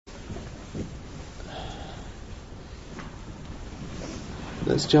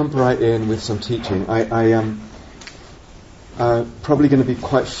let's jump right in with some teaching. I am probably going to be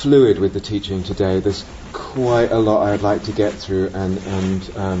quite fluid with the teaching today. There's quite a lot I'd like to get through,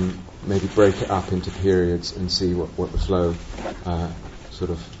 and maybe break it up into periods and see what the flow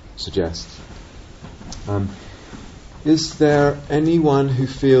sort of suggests. Is there anyone who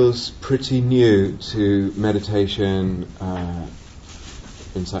feels pretty new to meditation,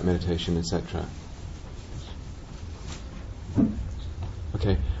 insight meditation, etc.?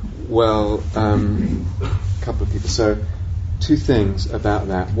 Okay, well, a couple of people. So, two things about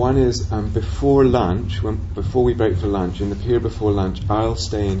that. One is before lunch, before we break for lunch, in the period before lunch, I'll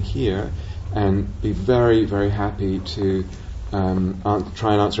stay in here and be very, very happy to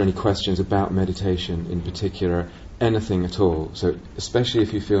try and answer any questions about meditation in particular, anything at all. So especially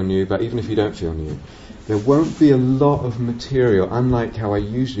if you feel new, but even if you don't feel new. There won't be a lot of material, unlike how I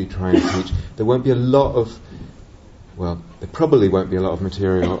usually try and teach. There won't be a lot of, well, there probably won't be a lot of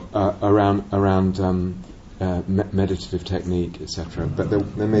material around meditative technique, etc. But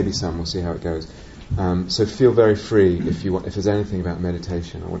there may be some. We'll see how it goes. So feel very free if there's anything about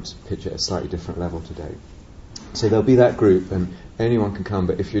meditation. I want to pitch it at a slightly different level today. So there'll be that group, and anyone can come.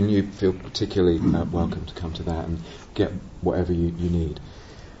 But if you're new, feel particularly welcome to come to that and get whatever you need.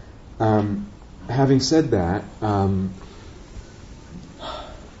 Having said that,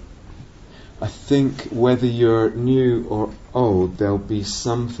 I think whether you're new or old, there'll be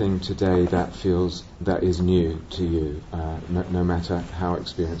something today that is new to you, no matter how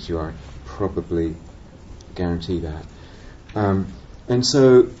experienced you are. Probably guarantee that. And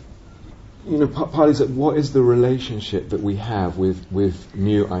so, partly is what is the relationship that we have with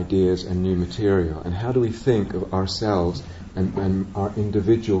new ideas and new material, and how do we think of ourselves and our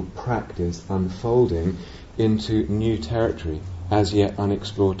individual practice unfolding into new territory, as yet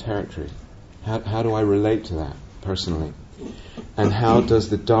unexplored territory? How do I relate to that personally? And how does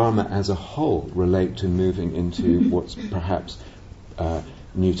the Dharma as a whole relate to moving into what's perhaps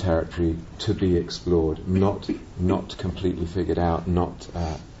new territory to be explored, not completely figured out, not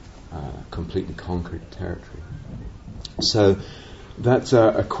completely conquered territory? So that's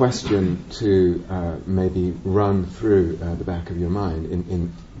a question to maybe run through the back of your mind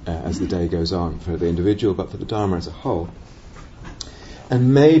in as the day goes on, for the individual, but for the Dharma as a whole.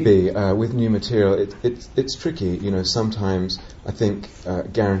 And maybe with new material, it's tricky. Sometimes I think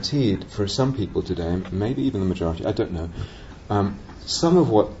guaranteed for some people today, maybe even the majority, I don't know. Some of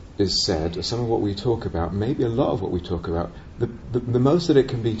what is said, or some of what we talk about, maybe a lot of what we talk about, the most that it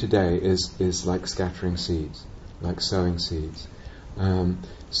can be today is like scattering seeds, like sowing seeds.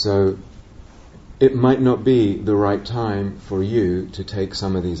 So it might not be the right time for you to take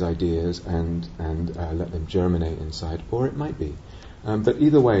some of these ideas and let them germinate inside, or it might be. But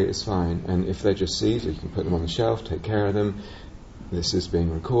either way, it's fine. And if they're just seeds, you can put them on the shelf, take care of them. This is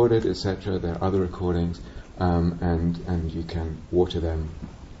being recorded, etc. There are other recordings, and you can water them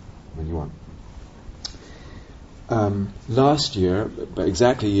when you want. Last year, but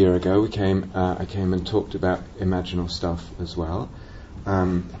exactly a year ago, I came and talked about imaginal stuff as well.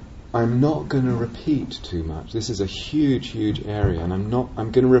 I'm not going to repeat too much. This is a huge area, and I'm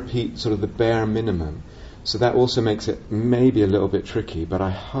going to repeat sort of the bare minimum. So that also makes it maybe a little bit tricky, but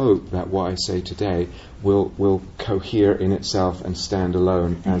I hope that what I say today will cohere in itself and stand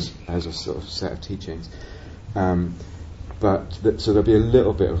alone as a sort of set of teachings. So there'll be a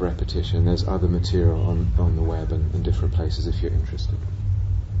little bit of repetition. There's other material on the web and in different places if you're interested.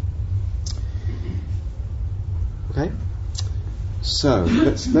 Okay? So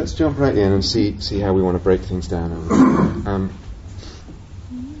let's jump right in and see how we want to break things down.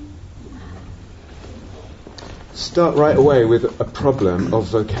 Start right away with a problem of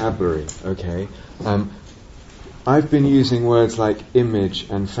vocabulary. Okay, I've been using words like image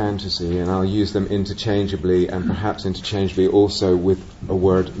and fantasy, and I'll use them interchangeably, and perhaps interchangeably also with a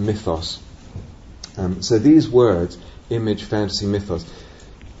word mythos. So these words, image, fantasy, mythos.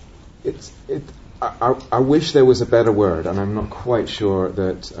 I wish there was a better word, and I'm not quite sure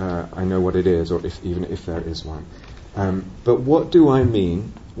that I know what it is, or even if there is one. But what do I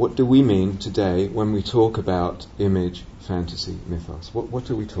mean? What do we mean today when we talk about image, fantasy, mythos? What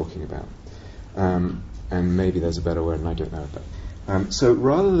are we talking about? And maybe there's a better word, and I don't know that. So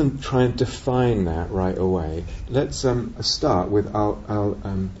rather than try and define that right away, let's start with I'll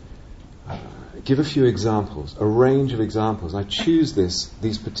give a few examples, a range of examples. I choose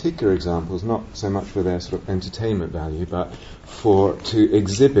these particular examples not so much for their sort of entertainment value, but to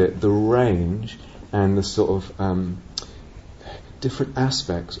exhibit the range and the sort of different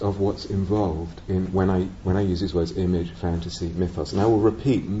aspects of what's involved in when I use these words: image, fantasy, mythos. And I will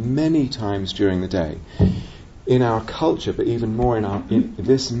repeat many times during the day. in our culture, but even more in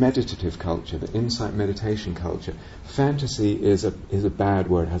this meditative culture, the insight meditation culture, fantasy is a bad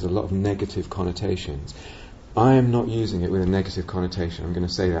word, has a lot of negative connotations. I am not using it with a negative connotation. I'm going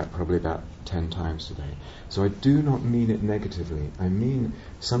to say that probably about 10 times today. So I do not mean it negatively. I mean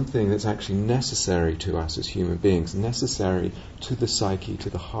something that's actually necessary to us as human beings, necessary to the psyche, to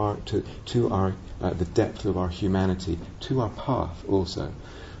the heart, to our the depth of our humanity, to our path also.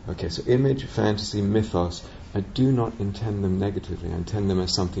 Okay, so image, fantasy, mythos, I do not intend them negatively. I intend them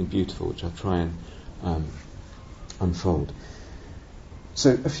as something beautiful, which I'll try and unfold.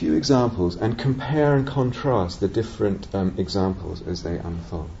 So a few examples, and compare and contrast the different examples as they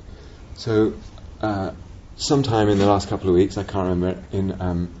unfold. So sometime in the last couple of weeks, I can't remember, in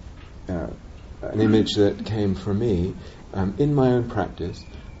an image that came from me in my own practice,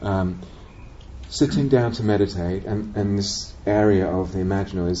 sitting down to meditate, and this area of the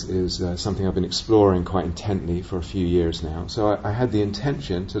imaginal is something I've been exploring quite intently for a few years now. So I had the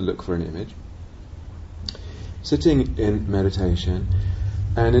intention to look for an image. Sitting in meditation,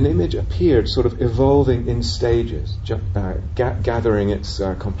 and an image appeared, sort of evolving in stages, gathering its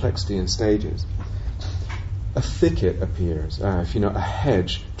complexity in stages. A thicket appears, a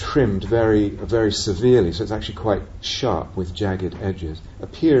hedge trimmed very, very severely, so it's actually quite sharp with jagged edges,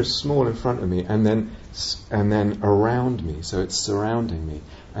 appears small in front of me, and then around me, so it's surrounding me,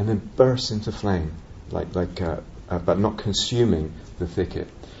 and then bursts into flame, but not consuming the thicket.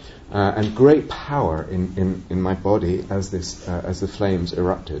 And great power in my body as the flames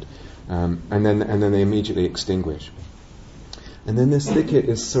erupted, and then they immediately extinguish. And then this thicket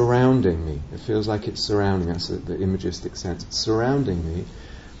is surrounding me. It feels like it's surrounding me. That's the imagistic sense. It's surrounding me,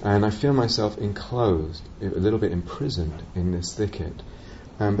 and I feel myself enclosed, a little bit imprisoned in this thicket.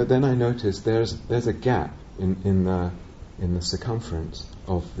 But then I notice there's a gap in the circumference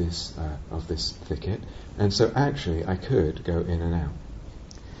of this thicket, and so actually I could go in and out.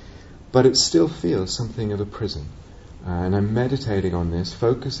 But it still feels something of a prison. And I'm meditating on this,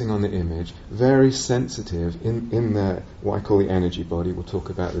 focusing on the image, very sensitive in the what I call the energy body. We'll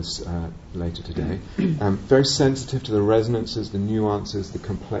talk about this later today. Very sensitive to the resonances, the nuances, the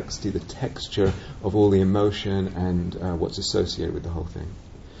complexity, the texture of all the emotion and what's associated with the whole thing.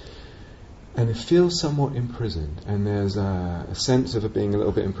 And it feels somewhat imprisoned, and there's a sense of it being a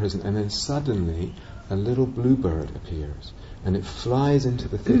little bit imprisoned, and then suddenly a little bluebird appears, and it flies into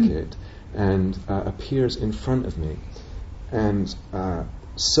the thicket and appears in front of me, and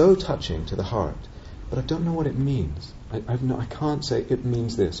so touching to the heart, but I don't know what it means. I can't say it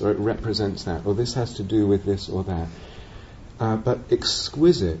means this, or it represents that, or this has to do with this or that. But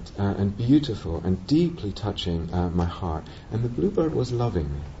exquisite and beautiful and deeply touching my heart. And the bluebird was loving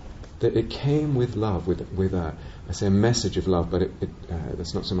me. That it came with love, with I say a message of love, but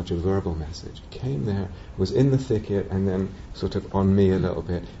that's not so much a verbal message. It came there, was in the thicket, and then sort of on me a little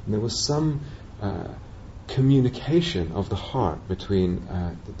bit. And there was some communication of the heart between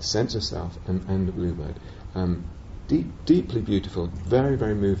the sense of self and the bluebird. Deeply beautiful, very,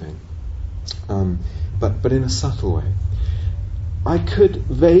 very moving, but in a subtle way. I could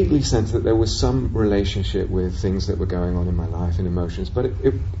vaguely sense that there was some relationship with things that were going on in my life and emotions, but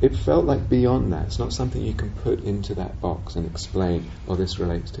it felt like beyond that. It's not something you can put into that box and explain, oh, this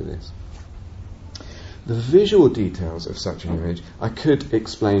relates to this. The visual details of such an image, I could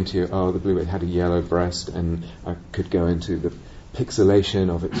explain to you, oh, the bluebird had a yellow breast, and I could go into the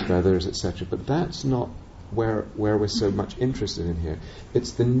pixelation of its feathers, etc., but that's not where we're so much interested in here.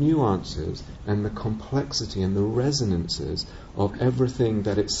 It's the nuances and the complexity and the resonances of everything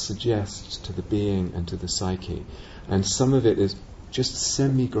that it suggests to the being and to the psyche. And some of it is just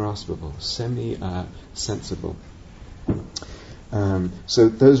semi-graspable, semi-sensible. So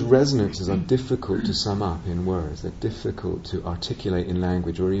those resonances are difficult to sum up in words. They're difficult to articulate in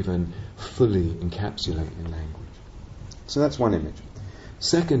language or even fully encapsulate in language. So that's one image.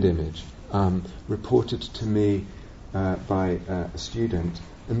 Second image, reported to me by a student,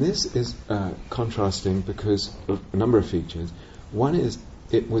 and this is contrasting because of a number of features. One is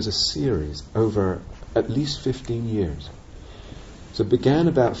it was a series over at least 15 years. So it began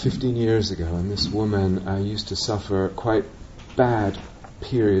about 15 years ago, and this woman used to suffer quite bad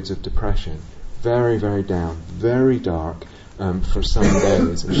periods of depression, very, very down, very dark for some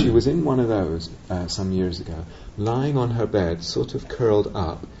days. And she was in one of those some years ago, lying on her bed, sort of curled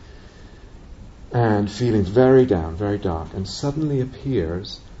up, and feeling very down, very dark, and suddenly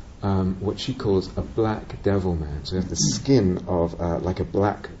appears what she calls a black devil man. So you have the skin of like a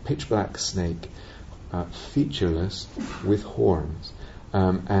pitch black snake, featureless, with horns,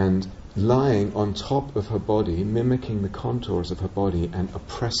 and lying on top of her body, mimicking the contours of her body and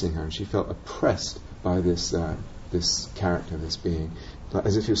oppressing her. And she felt oppressed by this character, this being,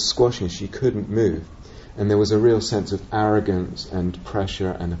 as if he was squashing her. She couldn't move. And there was a real sense of arrogance and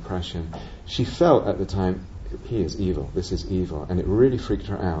pressure and oppression. She felt at the time, he is evil, this is evil, and it really freaked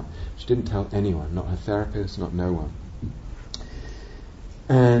her out. She didn't tell anyone, not her therapist, not no one.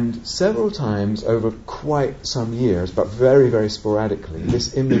 And several times over quite some years, but very, very sporadically,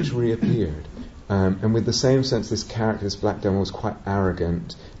 this image reappeared. And with the same sense, this character, this black devil, was quite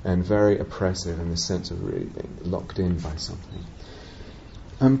arrogant and very oppressive in the sense of really being locked in by something.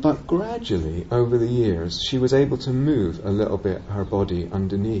 But gradually, over the years, she was able to move a little bit her body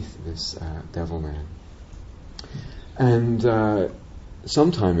underneath this devil man. And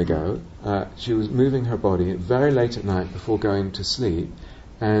some time ago, she was moving her body very late at night before going to sleep,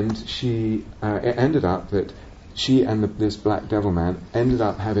 and it ended up that she and this black devil man ended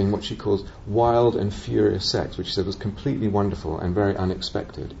up having what she calls wild and furious sex, which she said was completely wonderful and very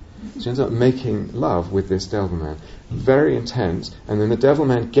unexpected. She ends up making love with this devil man, very intense, and then the devil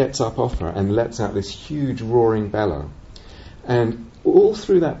man gets up off her and lets out this huge roaring bellow. And all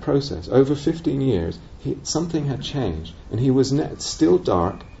through that process, over 15 years, something had changed, and he was still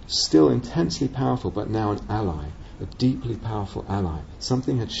dark, still intensely powerful, but now an ally, a deeply powerful ally.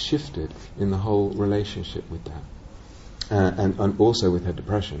 Something had shifted in the whole relationship with that, and also with her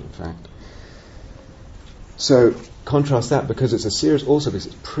depression, in fact. So contrast that, because it's a series, also because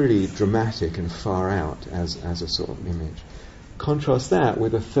it's pretty dramatic and far out as a sort of image. Contrast that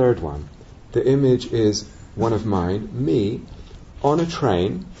with a third one. The image is one of mine, me, on a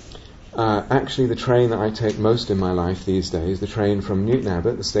train. Actually, the train that I take most in my life these days, the train from Newton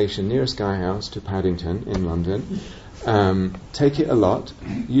Abbot, the station nearest Gaia House, to Paddington in London. Take it a lot.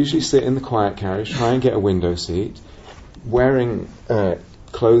 Usually sit in the quiet carriage, try and get a window seat, wearing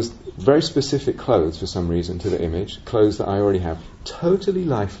clothes, very specific clothes for some reason to the image, clothes that I already have. Totally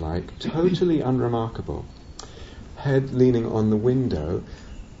lifelike, totally unremarkable. Head leaning on the window.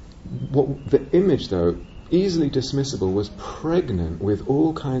 The image, though, easily dismissible, was pregnant with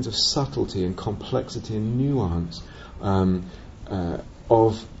all kinds of subtlety and complexity and nuance to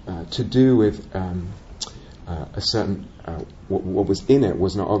do with a certain what was in it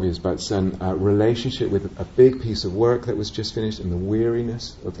was not obvious, but some relationship with a big piece of work that was just finished, and the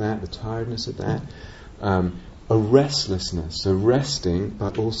weariness of that, the tiredness of that, a restlessness, so resting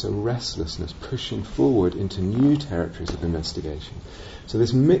but also restlessness, pushing forward into new territories of investigation. So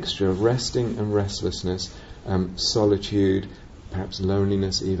this mixture of resting and restlessness, solitude, perhaps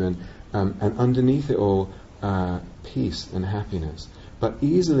loneliness even, and underneath it all, peace and happiness. But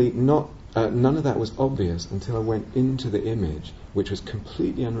easily not. None of that was obvious until I went into the image, which was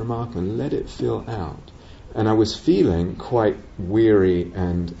completely unremarkable, and let it fill out. And I was feeling quite weary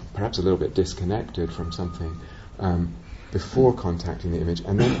and perhaps a little bit disconnected from something before contacting the image.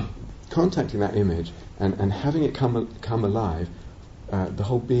 And then contacting that image and having it come alive, the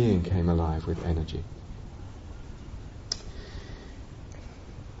whole being came alive with energy.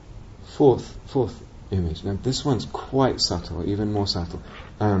 Fourth image. Now this one's quite subtle, even more subtle.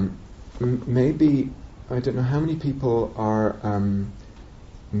 Maybe, I don't know how many people are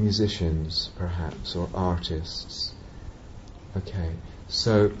musicians, perhaps, or artists. Okay,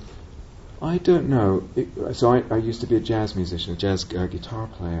 so I don't know. I used to be a jazz musician, a jazz guitar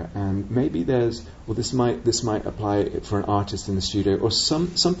player, and maybe this might apply for an artist in the studio, or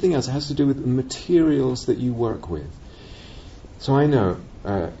something else. It has to do with the materials that you work with. So I know,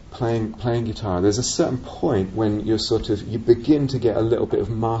 playing guitar, there's a certain point when you begin to get a little bit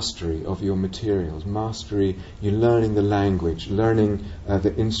of mastery of your materials. Mastery, you're learning the language, learning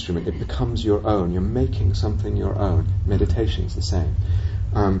the instrument. It becomes your own. You're making something your own. Meditation is the same.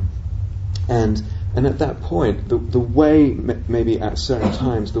 And at that point, the way, maybe at certain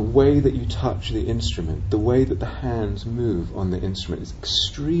times, the way that you touch the instrument, the way that the hands move on the instrument is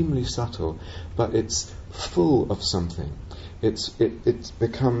extremely subtle, but it's full of something. It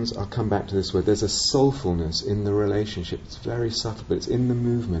becomes, I'll come back to this word, there's a soulfulness in the relationship. It's very subtle, but it's in the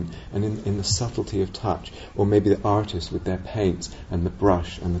movement and in the subtlety of touch, or maybe the artist with their paints and the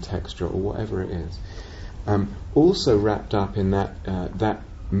brush and the texture, or whatever it is. Also wrapped up in that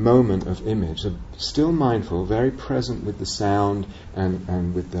moment of image, so still mindful, very present with the sound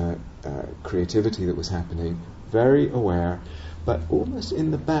and with the creativity that was happening, very aware, but almost in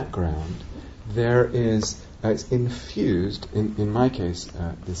the background there is, it's infused, in my case,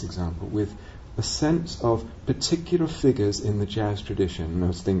 this example, with a sense of particular figures in the jazz tradition. And I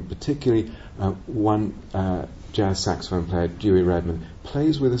was thinking particularly one jazz saxophone player, Dewey Redman,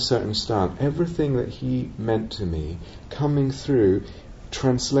 plays with a certain style. Everything that he meant to me coming through,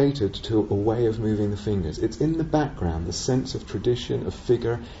 translated to a way of moving the fingers. It's in the background, the sense of tradition, of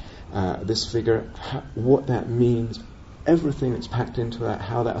figure, this figure, what that means, everything that's packed into that,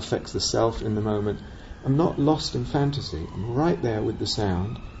 how that affects the self in the moment. I'm not lost in fantasy. I'm right there with the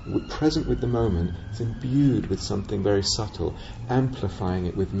sound, present with the moment. It's imbued with something very subtle, amplifying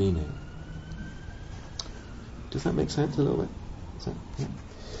it with meaning. Does that make sense a little bit? Yeah.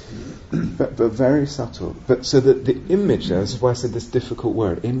 But very subtle. But so that the image there, this is why I said this difficult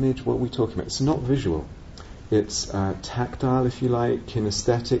word. Image, what are we talking about? It's not visual. It's tactile, if you like,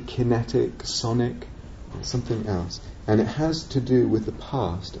 kinesthetic, kinetic, sonic, something else. And it has to do with the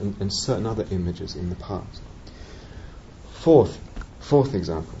past and certain other images in the past. Fourth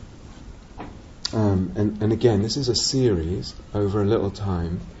example. And again, this is a series over a little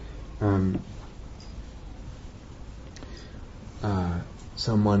time.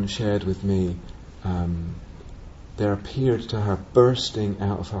 Someone shared with me, there appeared to her bursting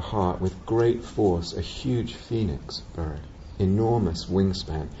out of her heart with great force a huge phoenix bird, enormous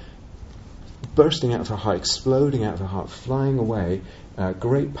wingspan, bursting out of her heart, exploding out of her heart, flying away,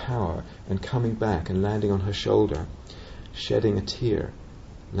 great power, and coming back and landing on her shoulder, shedding a tear,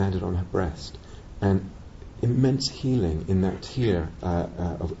 landed on her breast, and immense healing in that tear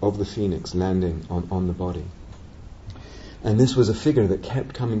of the phoenix landing on the body. And this was a figure that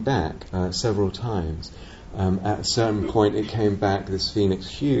kept coming back several times. At a certain point it came back, this phoenix,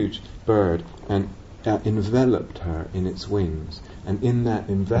 huge bird, and enveloped her in its wings. And in that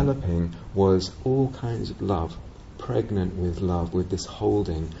enveloping was all kinds of love, pregnant with love, with this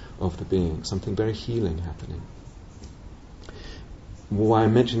holding of the being, something very healing happening. Why I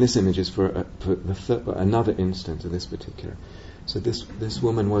mention this image is for another instance of this particular. So this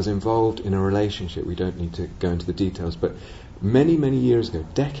woman was involved in a relationship. We don't need to go into the details, but many, many years ago,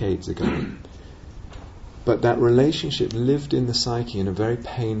 decades ago. But that relationship lived in the psyche in a very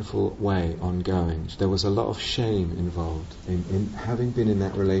painful way, ongoing. There was a lot of shame involved in having been in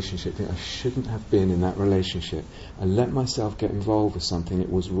that relationship. I shouldn't have been in that relationship. I let myself get involved with something.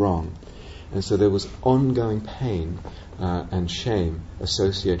 It was wrong. And so there was ongoing pain and shame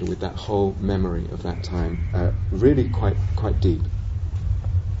associated with that whole memory of that time, really quite deep.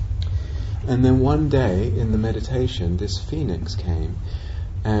 And then one day in the meditation, this phoenix came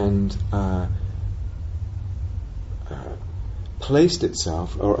and placed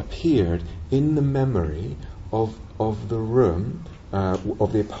itself, or appeared, in the memory of the room,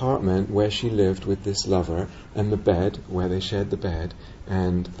 of the apartment where she lived with this lover, and the bed where they shared the bed,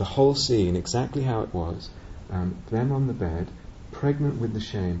 and the whole scene exactly how it was. Them on the bed, pregnant with the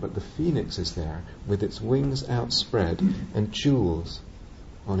shame, but the phoenix is there with its wings outspread and jewels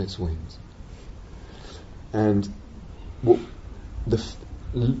on its wings. And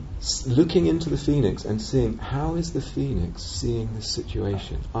looking into the phoenix and seeing, how is the phoenix seeing this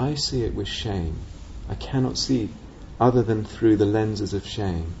situation? I see it with shame. I cannot see other than through the lenses of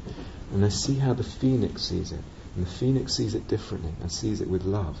shame. And I see how the phoenix sees it. And the phoenix sees it differently and sees it with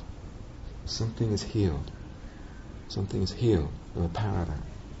love. Something is healed. Something is healed with the power of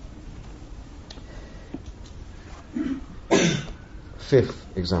that. Fifth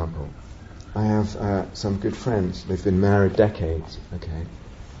example. I have some good friends. They've been married decades, okay?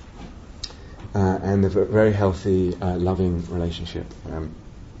 And they've a very healthy, loving relationship.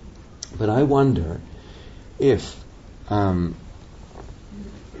 But I wonder if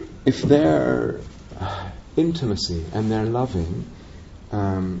their intimacy and their loving,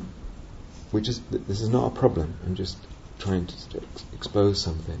 this is not a problem. I'm just trying to expose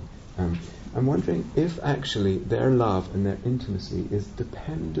something. I'm wondering if actually their love and their intimacy is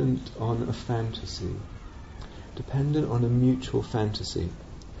dependent on a fantasy, dependent on a mutual fantasy.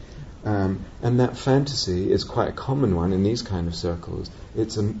 And that fantasy is quite a common one in these kind of circles.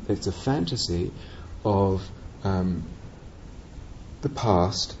 It's a fantasy of the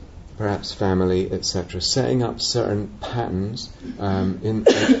past, perhaps family, etc., setting up certain patterns in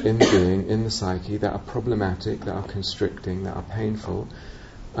the being, in the psyche, that are problematic, that are constricting, that are painful,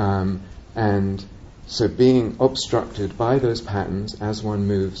 and so being obstructed by those patterns as one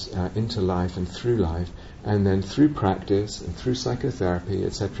moves into life and through life, and then through practice and through psychotherapy,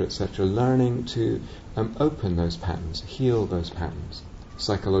 etc., learning to open those patterns, heal those patterns,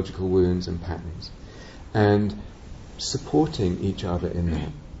 psychological wounds and patterns, and supporting each other in that.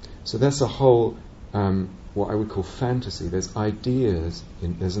 So that's a whole, what I would call fantasy. There's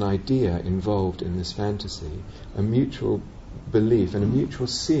an idea involved in this fantasy, a mutual belief and a mutual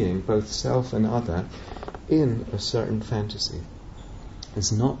seeing, both self and other, in a certain fantasy.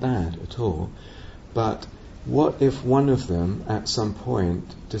 It's not bad at all, but what if one of them at some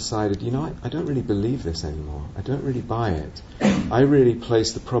point decided, I don't really believe this anymore, I don't really buy it, I really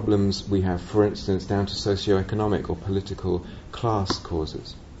place the problems we have, for instance, down to socio-economic or political class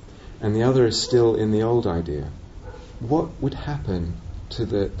causes, and the other is still in the old idea, what would happen to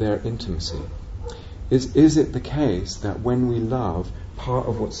their intimacy? Is it the case that when we love, part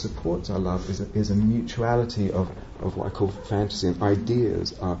of what supports our love is a mutuality of what I call fantasy, and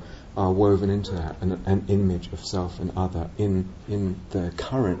ideas are woven into that, an image of self and other in the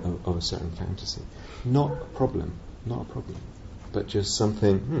current of a certain fantasy? Not a problem, but just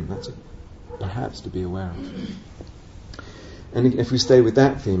something that's perhaps to be aware of. And if we stay with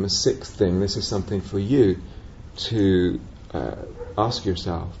that theme, a sixth thing, this is something for you to ask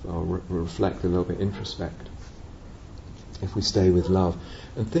yourself or reflect a little bit, introspect. If we stay with love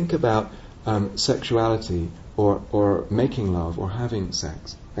and think about sexuality or making love or having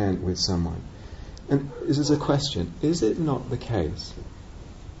sex and with someone, and this is a question: is it not the case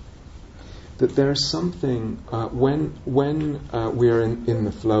that there's something when we're in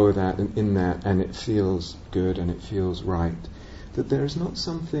the flow of that and in that, and it feels good and it feels right, that there is not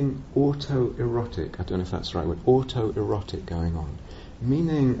something autoerotic, I don't know if that's the right word, autoerotic going on,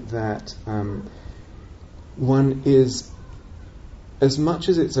 meaning that one is, as much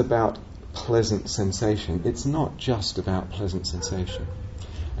as it's about pleasant sensation, it's not just about pleasant sensation,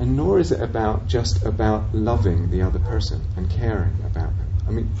 and nor is it just about loving the other person and caring about them.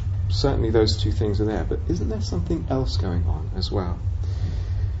 I mean, certainly those two things are there, but isn't there something else going on as well?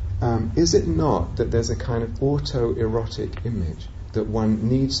 Is it not that there's a kind of autoerotic image that one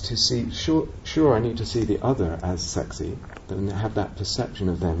needs to see? Sure, I need to see the other as sexy, and have that perception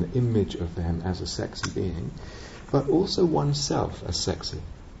of them, the image of them as a sexy being, but also oneself as sexy.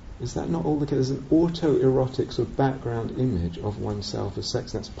 Is that not all the case? There's an autoerotic sort of background image of oneself as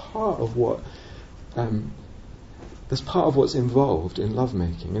sexy. That's part of what. That's part of what's involved in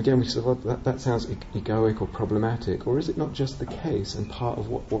lovemaking. Again, we say, well, that sounds egoic or problematic, or is it not just the case and part of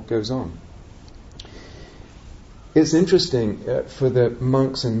what goes on? It's interesting for the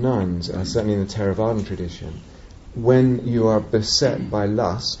monks and nuns, certainly in the Theravadan tradition, when you are beset by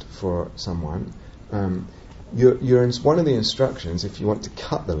lust for someone, you're in one of the instructions, if you want to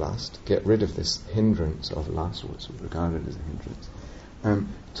cut the lust, get rid of this hindrance of lust, what's regarded as a hindrance,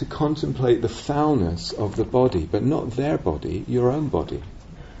 to contemplate the foulness of the body, but not their body, your own body.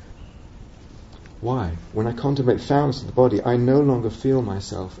 Why? When I contemplate the foulness of the body, I no longer feel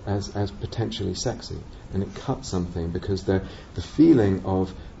myself as potentially sexy, and it cuts something, because the feeling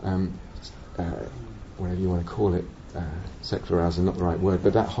of whatever you want to call it, sexual arousal, not the right word,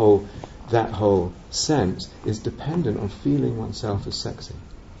 but that whole sense is dependent on feeling oneself as sexy.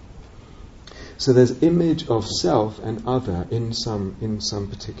 So there's image of self and other in some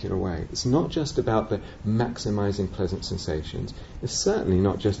particular way. It's not just about the maximizing pleasant sensations. It's certainly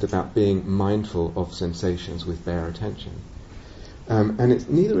not just about being mindful of sensations with bare attention. And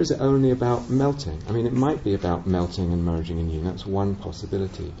neither is it only about melting. I mean, it might be about melting and merging in you. That's one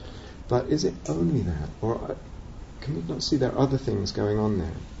possibility. But is it only that? Or can we not see there are other things going on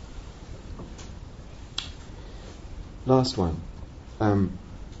there? Last one.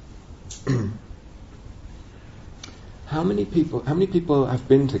 How many people have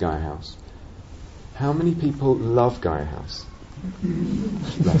been to Gaia House? How many people love Gaia House? I'm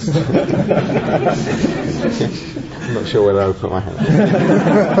not sure whether I would put my hand.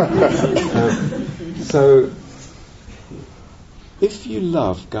 So, if you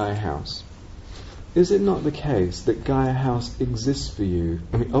love Gaia House, is it not the case that Gaia House exists for you?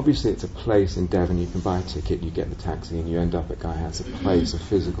 I mean, obviously it's a place in Devon, you can buy a ticket, you get the taxi and you end up at Gaia House, a place, a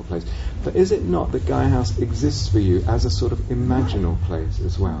physical place. But is it not that Gaia House exists for you as a sort of imaginal place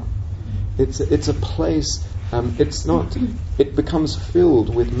as well? It's a place, it becomes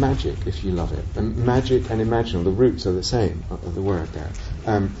filled with magic if you love it. And magic and imaginal, the roots are the same of the word there.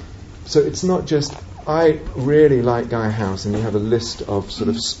 So it's not just, I really like Gaia House, and you have a list of sort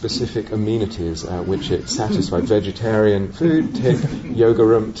of specific amenities which it satisfies. Vegetarian food, tick. Yoga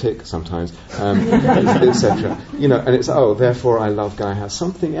room, tick sometimes, etc. And it's, therefore I love Gaia House.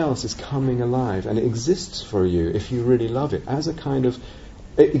 Something else is coming alive, and it exists for you if you really love it, as a kind of,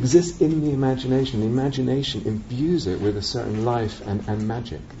 it exists in the imagination. The imagination imbues it with a certain life and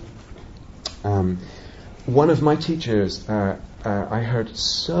magic. One of my teachers, I heard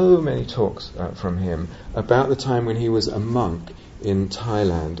so many talks from him about the time when he was a monk in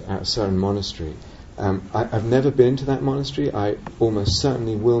Thailand at a certain monastery. I've never been to that monastery. I almost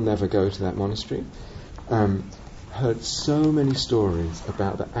certainly will never go to that monastery. Heard so many stories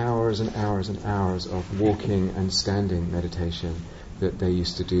about the hours and hours and hours of walking and standing meditation that they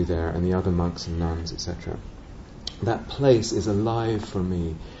used to do there, and the other monks and nuns, etc. That place is alive for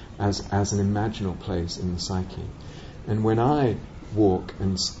me as an imaginal place in the psyche. And when I walk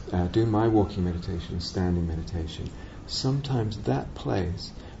and do my walking meditation, standing meditation, sometimes that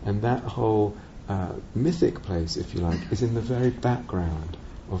place And that whole mythic place, if you like, is in the very background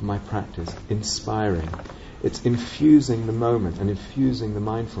of my practice, inspiring. It's infusing the moment and infusing the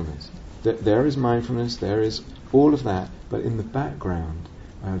mindfulness. There is mindfulness, there is all of that, but in the background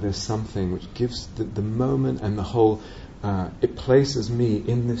there's something which gives the moment and the whole, it places me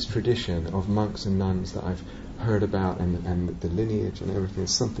in this tradition of monks and nuns that I've heard about, and the lineage and everything.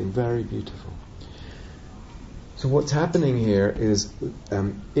 Is something very beautiful. So what's happening here is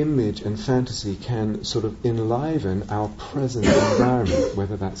image and fantasy can sort of enliven our present environment,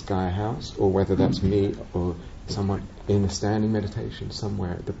 whether that's Gaia House or whether that's me or someone in a standing meditation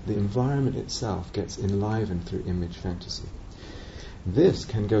somewhere. The environment itself gets enlivened through image fantasy. This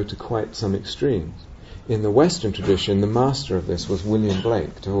can go to quite some extremes. In the Western tradition, the master of this was William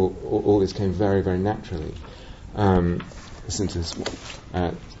Blake. All this came very, very naturally. Listen to this.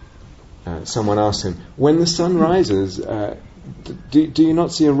 Someone asked him, when the sun rises, do you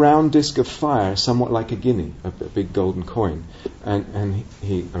not see a round disc of fire, somewhat like a guinea, a big golden coin? And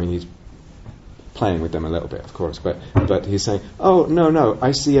he's playing with them a little bit, of course, but he's saying, oh, no,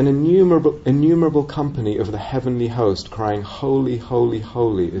 I see an innumerable company of the heavenly host crying, holy, holy,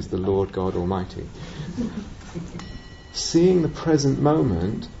 holy is the Lord God Almighty. Seeing the present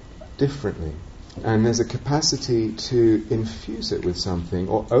moment differently. And there's a capacity to infuse it with something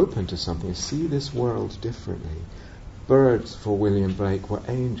or open to something, see this world differently. Birds, for William Blake, were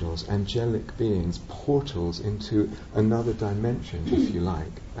angels, angelic beings, portals into another dimension, if you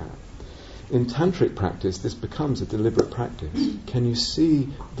like. In tantric practice, this becomes a deliberate practice. Can you see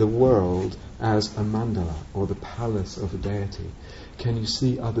the world as a mandala or the palace of a deity? Can you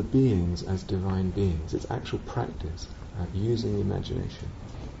see other beings as divine beings? It's actual practice, using the imagination.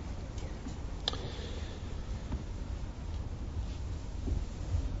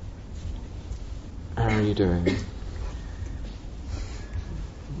 How are you doing?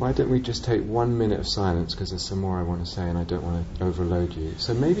 Why don't we just take 1 minute of silence, because there's some more I want to say and I don't want to overload you.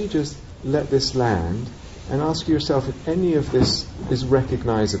 So maybe just let this land and ask yourself if any of this is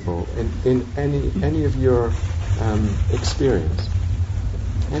recognizable in any of your experience.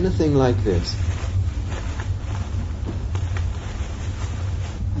 Anything like this.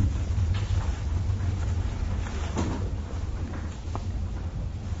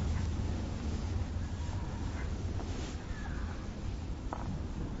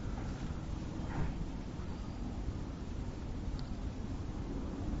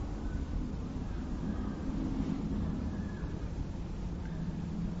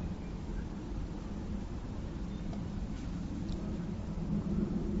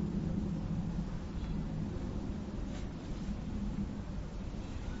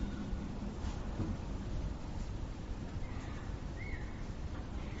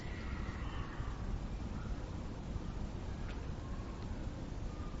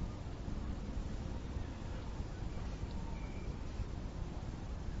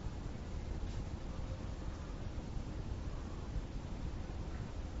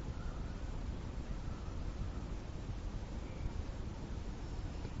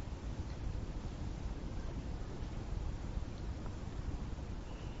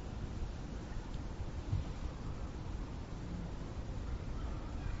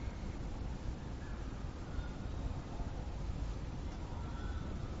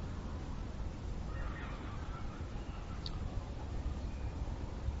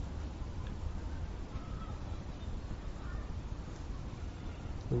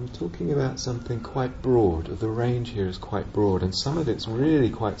 We're talking about something quite broad. The range here is quite broad, and some of it's really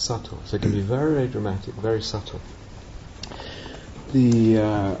quite subtle. So it can be very, very dramatic, very subtle.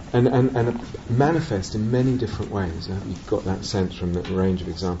 And manifest in many different ways. You've got that sense from the range of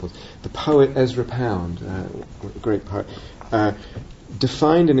examples. The poet Ezra Pound, a great poet,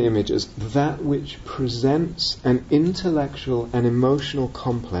 defined an image as that which presents an intellectual and emotional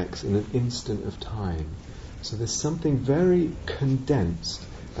complex in an instant of time. So there's something very condensed,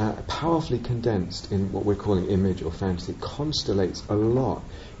 powerfully condensed in what we're calling image or fantasy. It constellates a lot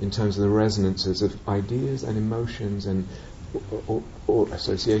in terms of the resonances of ideas and emotions and or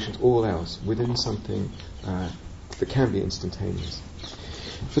associations, all else, within something that can be instantaneous.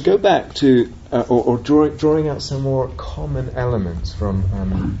 If we go back to, drawing out some more common elements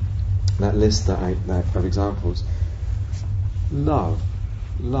from that list of examples, love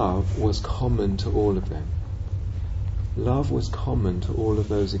was common to all of them. Love was common to all of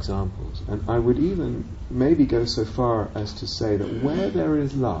those examples. And I would even maybe go so far as to say that where there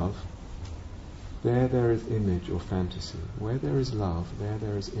is love, there is image or fantasy. Where there is love,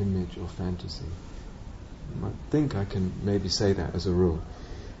 there is image or fantasy. I think I can maybe say that as a rule.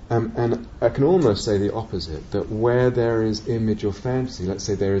 And I can almost say the opposite, that where there is image or fantasy, let's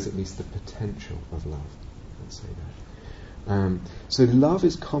say there is at least the potential of love. Let's say that. So love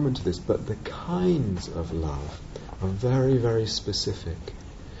is common to this, but the kinds of love are very, very specific.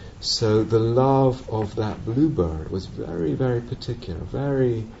 So the love of that bluebird was very, very particular,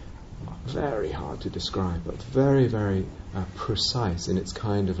 very, very hard to describe, but very, very precise in its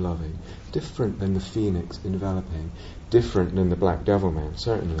kind of loving. Different than the phoenix enveloping, different than the black devil man,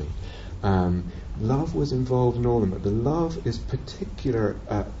 certainly. Love was involved in all of them, but the love is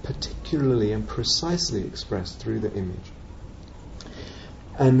particularly and precisely expressed through the image.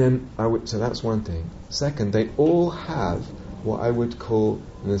 And then, so that's one thing. Second, they all have what I would call,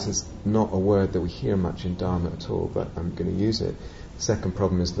 and this is not a word that we hear much in Dharma at all, but I'm going to use it. The second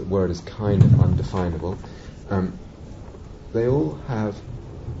problem is that word is kind of undefinable. They all have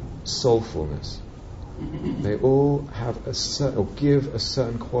soulfulness. They all have or give a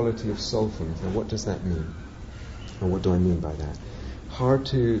certain quality of soulfulness. Now, what does that mean? Or what do I mean by that? Hard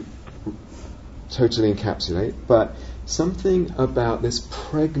to totally encapsulate, but something about this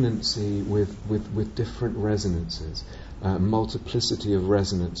pregnancy with different resonances, multiplicity of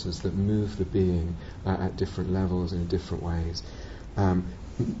resonances that move the being at different levels in different ways,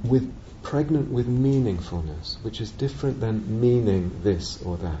 pregnant with meaningfulness, which is different than meaning this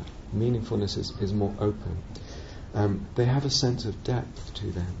or that. Meaningfulness is more open. They have a sense of depth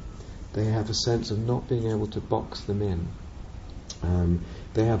to them. They have a sense of not being able to box them in.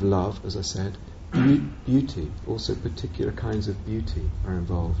 They have love, as I said. Beauty, also particular kinds of beauty are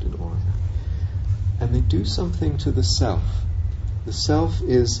involved in all of that. And they do something to the self. The self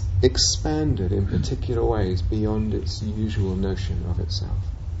is expanded in particular ways beyond its usual notion of itself.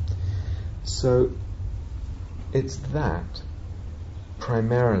 So it's that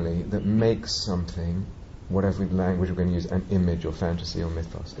primarily that makes something, whatever language we're going to use, an image or fantasy or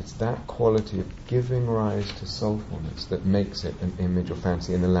mythos. It's that quality of giving rise to soulfulness that makes it an image or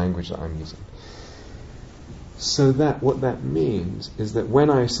fantasy in the language that I'm using. So that what that means is that when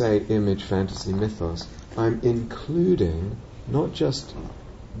I say image, fantasy, mythos, I'm including not just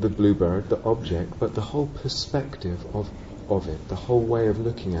the bluebird, the object, but the whole perspective of it, the whole way of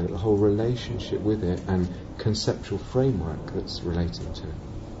looking at it, the whole relationship with it, and conceptual framework that's relating to it.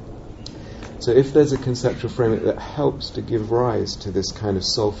 So if there's a conceptual framework that helps to give rise to this kind of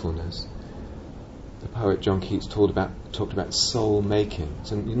soulfulness, the poet John Keats talked about soul making.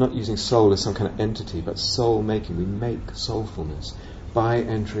 So you're not using soul as some kind of entity, but soul making. We make soulfulness by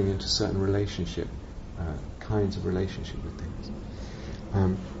entering into certain relationship, kinds of relationship with things.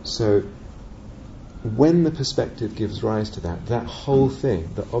 So when the perspective gives rise to that whole thing,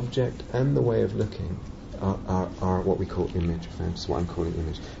 the object and the way of looking, are what we call image. That's what I'm calling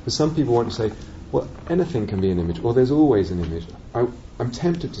image. But some people want to say, well, anything can be an image, or there's always an image. I'm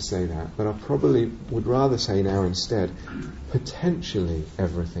tempted to say that, but I probably would rather say now instead, potentially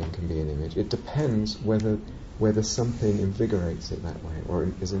everything can be an image. It depends whether something invigorates it that way, or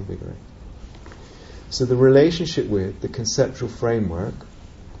is invigorated. So the relationship with the conceptual framework,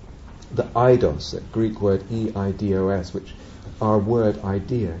 the eidos, that Greek word eidos, which our word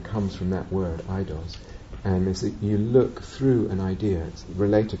idea comes from that word eidos, and it's that you look through an idea. It's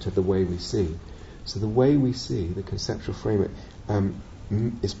related to the way we see. So the way we see, the conceptual framework,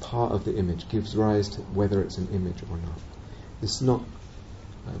 is part of the image, gives rise to whether it's an image or not.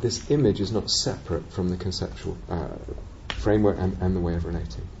 This image is not separate from the conceptual framework and the way of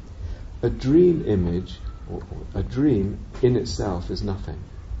relating. A dream image, or a dream in itself, is nothing.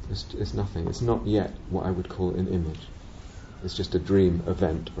 It's nothing. It's not yet what I would call an image. It's just a dream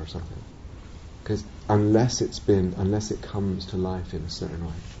event or something. Because unless it comes to life in a certain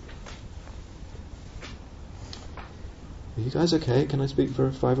way. Are you guys okay? Can I speak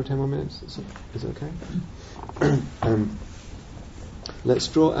for 5 or 10 more minutes? Is it okay? Let's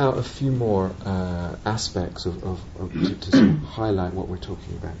draw out a few more aspects to sort of highlight what we're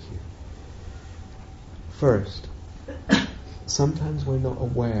talking about here. First, sometimes we're not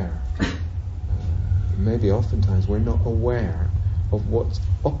aware, maybe oftentimes we're not aware of what's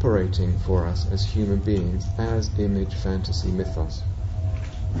operating for us as human beings as image, fantasy, mythos.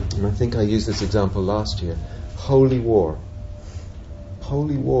 And I think I used this example last year. Holy war.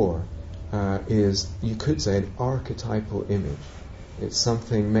 Holy war is, you could say, an archetypal image. It's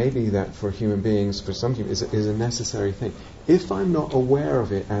something maybe that for human beings, for some people, is a necessary thing. If I'm not aware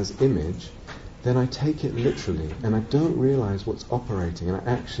of it as image, then I take it literally, and I don't realize what's operating, and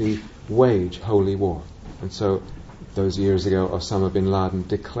I actually wage holy war. And so, those years ago, Osama bin Laden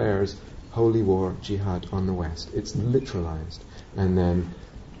declares holy war, jihad on the West. It's literalized. And then,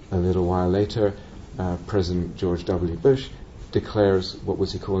 a little while later, President George W. Bush declares, what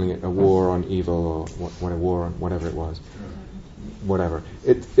was he calling it, a war on evil, or what a war on whatever it was. Whatever.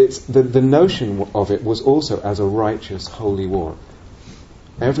 It's the notion of it was also as a righteous, holy war.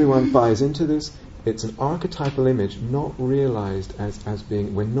 Everyone buys into this. It's an archetypal image, not realized as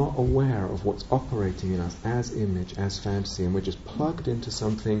being, we're not aware of what's operating in us as image, as fantasy, and we're just plugged into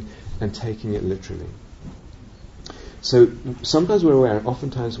something and taking it literally. So sometimes we're aware,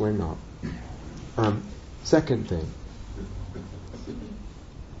 oftentimes we're not. Second thing,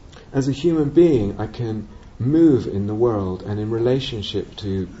 as a human being, I can move in the world and in relationship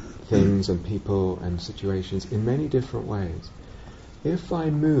to things and people and situations in many different ways. If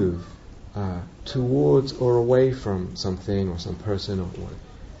I move towards or away from something or some person,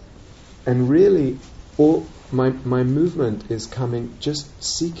 and really all my movement is coming just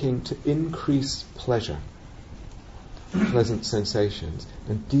seeking to increase pleasure, pleasant sensations,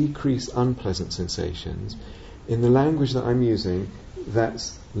 and decrease unpleasant sensations, in the language that I'm using,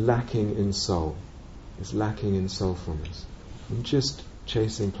 that's lacking in soul. It's lacking in soulfulness. I'm just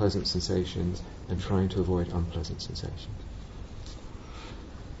chasing pleasant sensations and trying to avoid unpleasant sensations.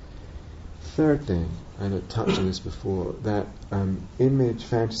 Third thing, and I touched on this before, that image,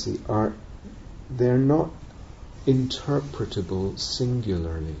 fantasy they're not interpretable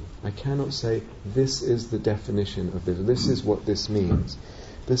singularly. I cannot say, this is the definition of this is what this means.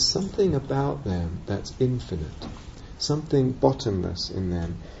 There's something about them that's infinite, something bottomless in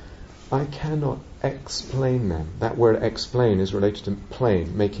them. I cannot explain them. That word explain is related to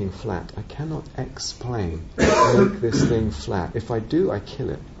plane, making flat. I cannot explain, make this thing flat. If I do, I kill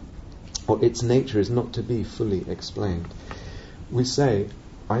it. Or its nature is not to be fully explained. I say,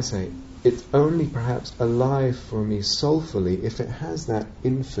 it's only perhaps alive for me soulfully if it has that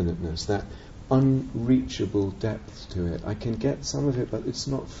infiniteness, that unreachable depth to it. I can get some of it, but it's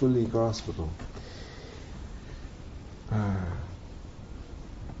not fully graspable.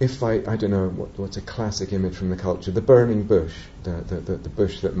 If I don't know what's a classic image from the culture, the burning bush, the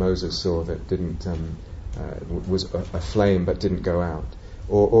bush that Moses saw that didn't was a flame but didn't go out,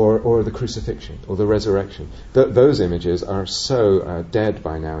 or the crucifixion or the resurrection. Those images are so dead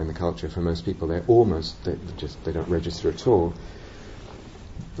by now in the culture for most people. They're almost they don't register at all.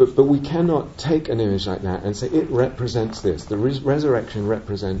 But we cannot take an image like that and say it represents this. The resurrection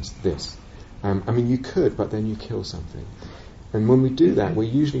represents this. You could, but then you kill something. And when we do that, we're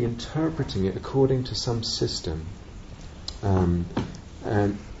usually interpreting it according to some system.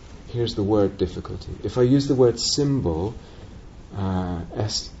 And here's the word difficulty. If I use the word symbol,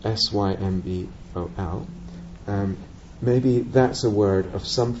 S-Y-M-B-O-L, maybe that's a word of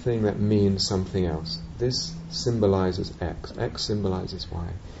something that means something else. This symbolizes X. X symbolizes Y.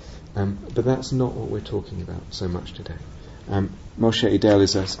 But that's not what we're talking about so much today. Moshe Idel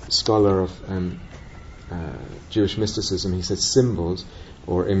is a scholar of Jewish mysticism. He says symbols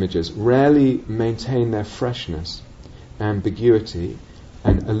or images rarely maintain their freshness, ambiguity,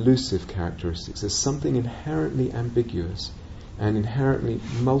 and elusive characteristics. There's something inherently ambiguous and inherently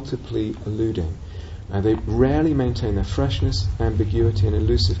multiply alluding. They rarely maintain their freshness, ambiguity, and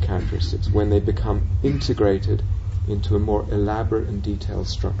elusive characteristics when they become integrated into a more elaborate and detailed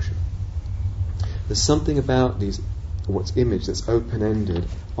structure. There's something about what's image that's open-ended,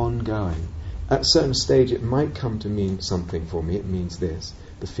 ongoing. At a certain stage it might come to mean something for me. It means this.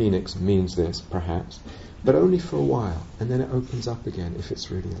 The phoenix means this, perhaps. But only for a while. And then it opens up again if it's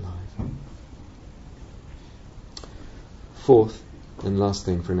really alive. Fourth and last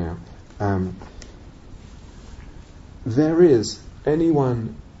thing for now. There is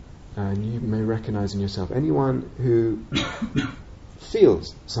anyone, and you may recognize in yourself, anyone who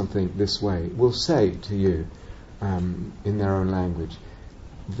feels something this way will say to you in their own language,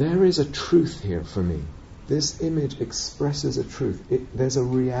 there is a truth here for me. This image expresses a truth. There's a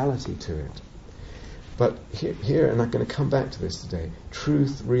reality to it. But here, and I'm going to come back to this today,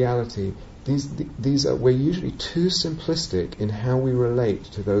 truth, reality, these are, we're usually too simplistic in how we relate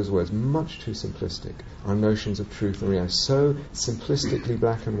to those words, much too simplistic. Our notions of truth and reality, so simplistically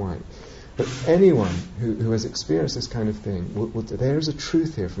black and white. But anyone who has experienced this kind of thing, there is a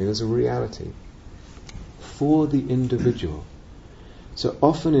truth here for me, there's a reality for the individual. So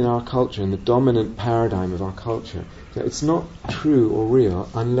often in our culture, in the dominant paradigm of our culture, it's not true or real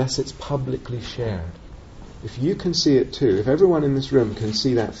unless it's publicly shared. If you can see it too, if everyone in this room can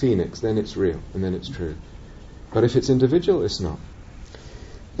see that phoenix, then it's real and then it's true. But if it's individual, it's not.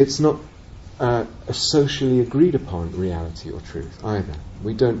 It's not a socially agreed upon reality or truth either.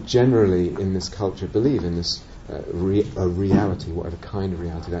 We don't generally in this culture believe in this a reality, whatever kind of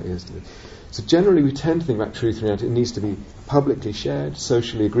reality that is. So generally we tend to think about truth and reality. It needs to be publicly shared,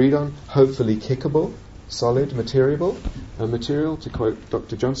 socially agreed on, hopefully kickable, solid, material, to quote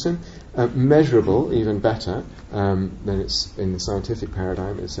Dr. Johnson, measurable, even better than it's in the scientific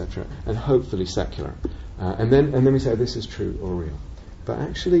paradigm, etc., and hopefully secular. And then we say this is true or real. But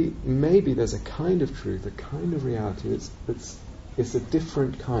actually, maybe there's a kind of truth, a kind of reality it's a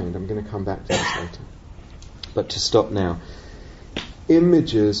different kind. I'm going to come back to this later. But to stop now,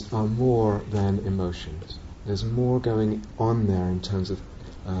 images are more than emotions. There's more going on there in terms of,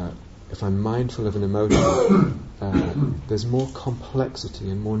 if I'm mindful of an emotion, there's more complexity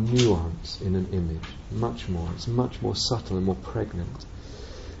and more nuance in an image. Much more. It's much more subtle and more pregnant.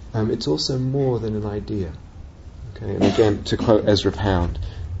 It's also more than an idea. Okay, and again, to quote Ezra Pound,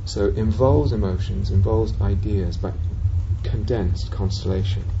 so involves emotions, involves ideas, but condensed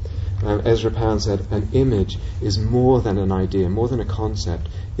constellation. Ezra Pound said, an image is more than an idea, more than a concept.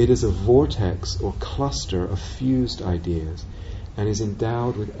 It is a vortex or cluster of fused ideas and is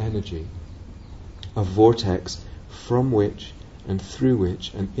endowed with energy. A vortex from which and through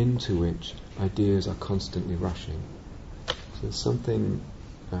which and into which ideas are constantly rushing. So there's something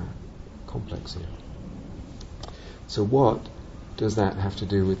complex here. So what does that have to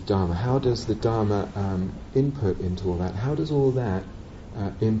do with Dharma? How does the Dharma input into all that? How does all that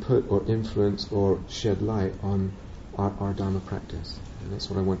input or influence or shed light on our Dharma practice? And that's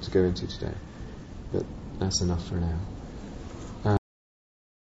what I want to go into today. But that's enough for now.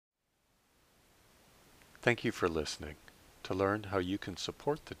 Thank you for listening. To learn how you can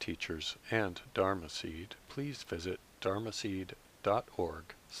support the teachers and Dharma Seed, please visit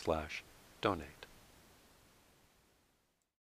dharmaseed.org/donate.